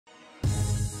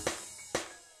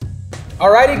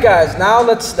Alrighty, guys. Now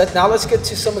let's get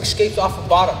to some escapes off the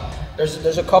bottom.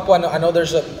 There's a couple. I know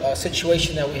there's a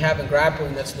situation that we have in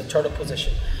grappling that's the turtle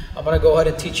position. I'm gonna go ahead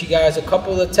and teach you guys a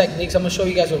couple of the techniques. I'm gonna show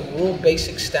you guys a real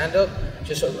basic stand-up,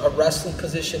 just a wrestling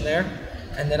position there,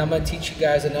 and then I'm gonna teach you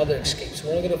guys another escape. So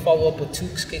we're gonna follow up with 2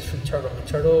 escapes from turtle. The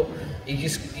turtle,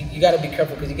 you gotta be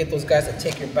careful because you get those guys that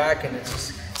take your back, and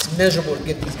it's miserable to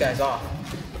get these guys off.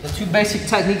 The 2 basic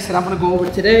techniques that I'm gonna go over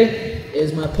today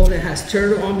is my opponent has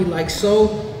turtle on me like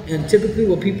so, and typically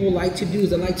what people like to do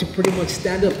is they like to pretty much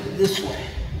stand up this way,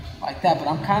 like that. But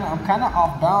I'm kind of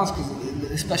off balance because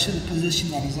especially the position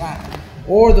that he's at.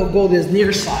 Or they'll go this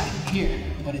near side here,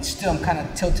 but it's still, I'm kind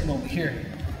of tilting over here.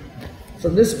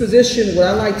 From this position, what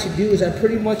I like to do is I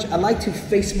like to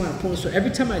face my opponent. So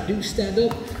every time I do stand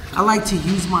up, I like to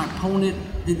use my opponent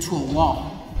into a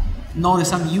wall.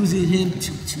 Notice I'm using him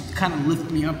to kind of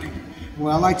lift me up here.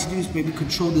 What I like to do is maybe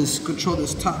control this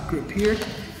top grip here,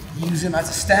 use him as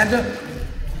a stand-up,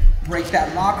 break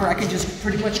that lock, or I can just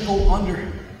pretty much go under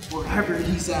wherever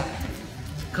he's at,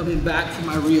 coming back for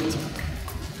my rear tuck.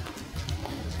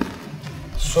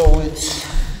 So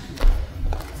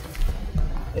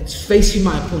it's facing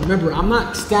my opponent. Remember, I'm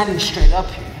not standing straight up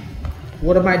here.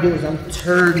 What am I doing is I'm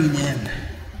turning in.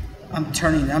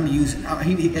 I'm using,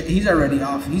 he's already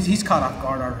off. He's caught off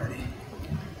guard already.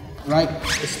 Right?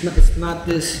 It's not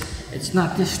this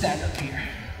stand up here.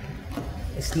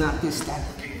 It's not this stand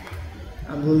up here.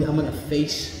 I'm gonna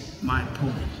face my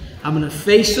opponent. I'm gonna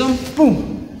face him,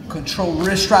 boom. Control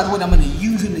wrist right away. I'm gonna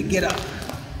use him to get up.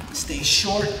 Stay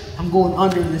short. I'm going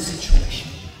under in this situation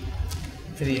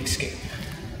for the escape.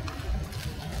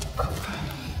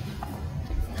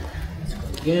 Let's go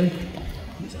again.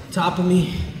 He's on top of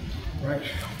me. Right.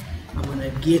 I'm gonna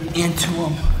get into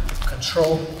him.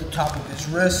 Control the top of his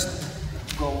wrist,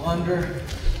 go under,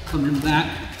 coming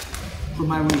back for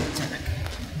my rear attack.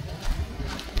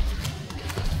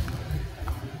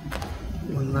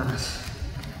 One last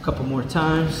couple more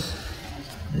times.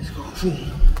 Let's go.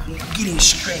 I'm getting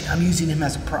straight. I'm using him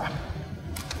as a prop.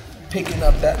 Picking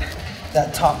up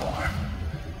that top arm.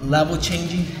 Level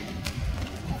changing.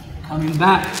 Coming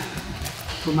back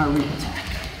for my rear attack.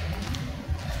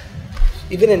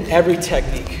 Even in every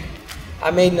technique, I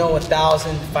may know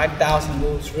 1,000, 5,000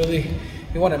 moves. Really,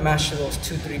 you want to master those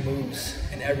 2-3 moves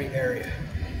in every area.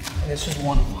 And this is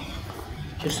one of them.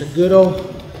 Just a good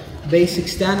old basic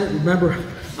stand-up. Remember,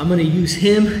 I'm going to use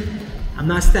him. I'm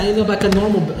not standing up like a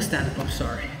normal stand-up, I'm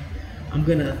sorry. I'm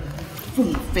going to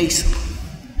face him.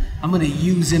 I'm going to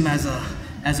use him as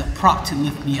a prop to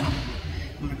lift me up.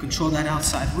 I'm going to control that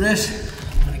outside wrist.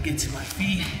 I'm going to get to my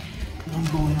feet. And I'm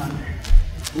going under.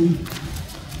 Boom.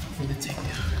 For the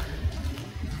takedown.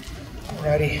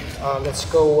 Alrighty, let's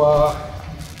go.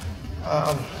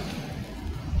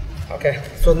 Okay,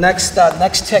 so next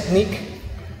technique,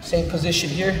 same position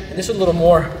here. And this is a little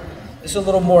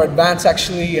more advanced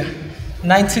actually.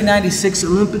 1996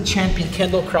 Olympic champion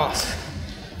Kendall Cross.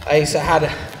 I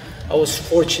was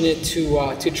fortunate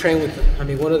to train with him. I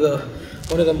mean, one of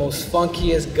the most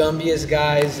funkiest, gumbiest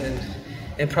guys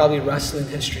in probably wrestling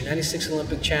history. 96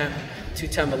 Olympic champ,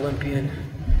 2-time Olympian.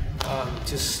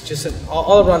 Just an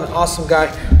all-around awesome guy.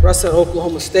 Wrestled at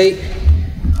Oklahoma State,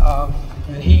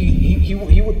 and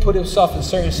he would put himself in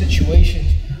certain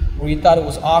situations where he thought it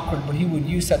was awkward, but he would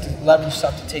use that to leverage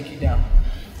stuff to take you down.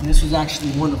 And this was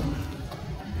actually one of them.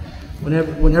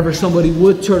 Whenever somebody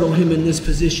would turtle him in this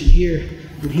position here,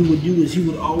 what he would do is he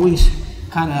would always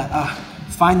kind of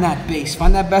find that base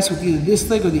with either this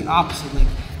leg or the opposite leg.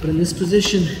 But in this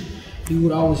position, he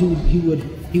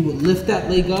would lift that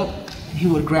leg up. He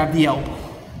would grab the elbow.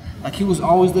 Like he was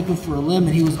always looking for a limb,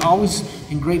 and he was always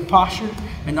in great posture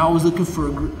and always looking for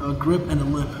a grip and a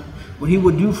limb. What he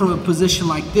would do from a position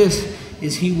like this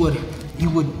is he would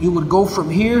go from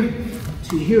here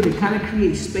to here to kind of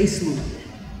create space a little bit.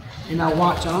 And now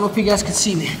watch, I don't know if you guys can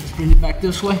see me. Let's bring it back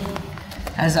this way.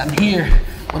 As I'm here,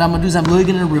 what I'm gonna do is I'm really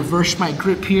gonna reverse my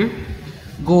grip here,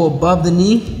 go above the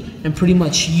knee, and pretty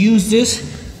much use this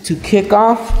to kick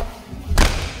off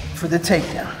for the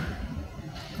takedown.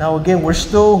 Now again, we're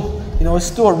still, it's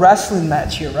still a wrestling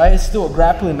match here, right? It's still a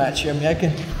grappling match here. I mean, I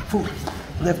can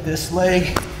lift this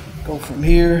leg, go from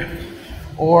here,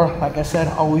 or like I said,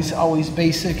 always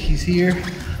basic. He's here.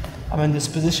 I'm in this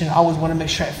position. I always want to make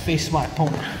sure I face my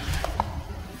opponent.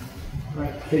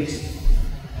 Right, face.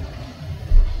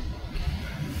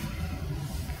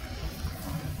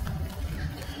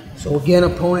 So again,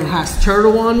 opponent has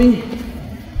turtle on me.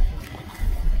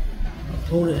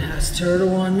 Opponent has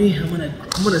turtle on me. I'm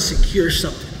gonna secure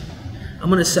something. I'm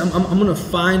gonna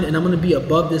find, and I'm gonna be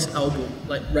above this elbow,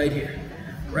 like right here,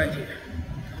 right here.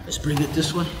 Let's bring it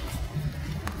this way.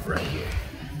 right here.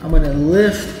 I'm gonna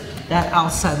lift that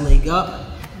outside leg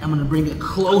up. I'm gonna bring it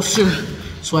closer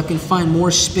so I can find more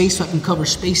space, so I can cover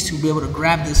space to be able to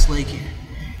grab this leg here.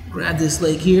 Grab this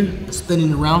leg here,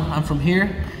 spinning around. I'm from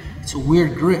here. It's a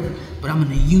weird grip, but I'm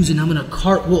gonna use it. I'm gonna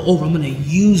cartwheel over. I'm gonna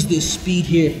use this speed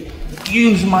here.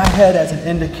 Use my head as an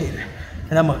indicator.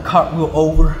 And I'm gonna cartwheel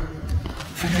over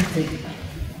for the takedown.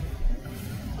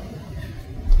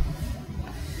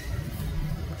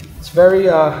 It's very,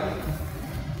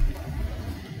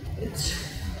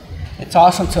 it's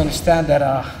awesome to understand that,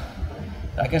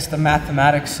 I guess the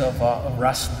mathematics of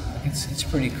wrestling. Like it's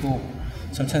pretty cool.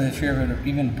 Sometimes if you're able to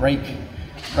even break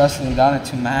wrestling down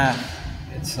into math,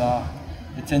 it's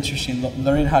interesting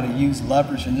learning how to use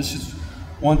leverage. And this is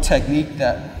one technique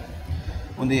that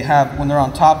when they're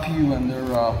on top of you and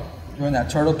they're in that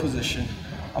turtle position,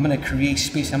 I'm going to create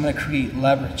space. I'm going to create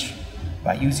leverage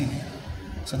by using it.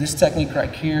 So this technique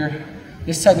right here,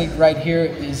 is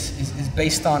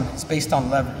based on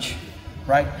leverage,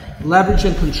 right? Leverage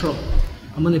and control.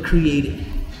 I'm going to create it.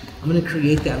 I'm going to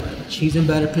create that leverage. He's in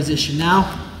better position now.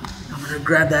 I'm going to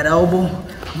grab that elbow.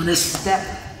 I'm going to step.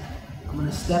 I'm going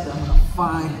to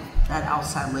find that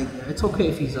outside leg there. It's okay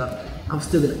if he's up. I'm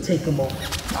still going to take him over.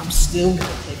 I'm still going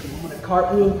to take him. I'm going to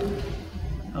cartwheel.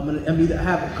 I'm going to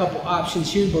have a couple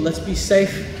options here, but let's be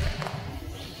safe.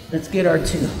 Let's get our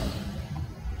two.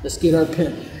 Let's get our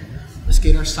pin. Let's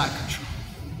get our side control.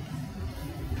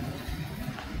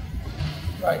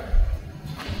 Right.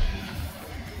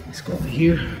 Let's go over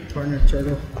here. Partner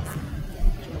turtle.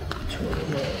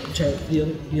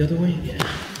 The other way? Yeah.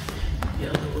 The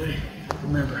other way.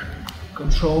 Remember,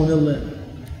 control the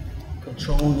limb.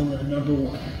 Control the limb, number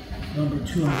one. Number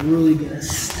two, I'm really gonna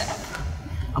step.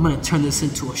 I'm gonna turn this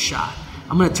into a shot.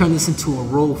 I'm gonna turn this into a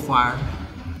roll fire,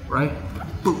 right?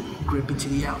 Boom, grip it to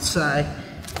the outside,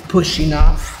 pushing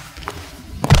off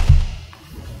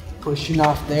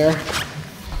there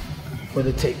for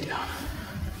the takedown.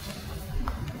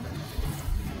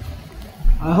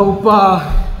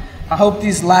 I hope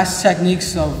these last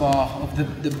techniques of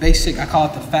the basic, I call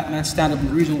it the fat man stand up. And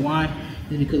the reason why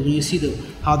is because when you see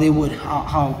how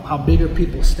bigger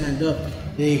people stand up,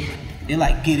 they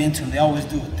like get into them. They always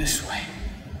do it this way.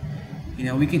 You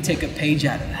know, we can take a page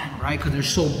out of that, right? Because they're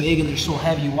so big and they're so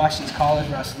heavy. You watch these college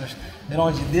wrestlers, they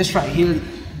don't do this right here.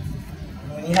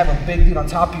 When you have a big dude on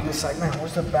top of you, it's like, man,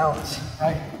 where's the balance,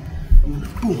 right? I'm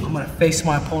gonna face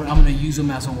my opponent. I'm gonna use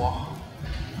him as a wall.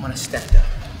 I'm gonna step down.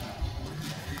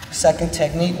 Second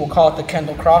technique, we'll call it the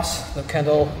Kendall cross. The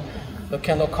Kendall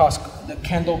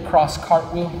cross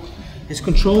cartwheel is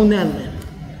controlling that limb,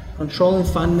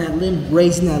 finding that limb,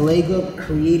 raising that leg up,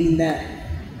 creating that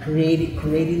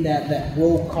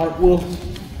roll cartwheel,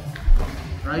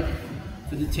 right,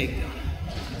 for the takedown.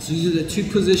 So these are the two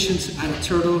positions at a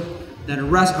turtle that a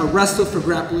wrestler for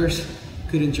grapplers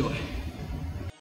could enjoy.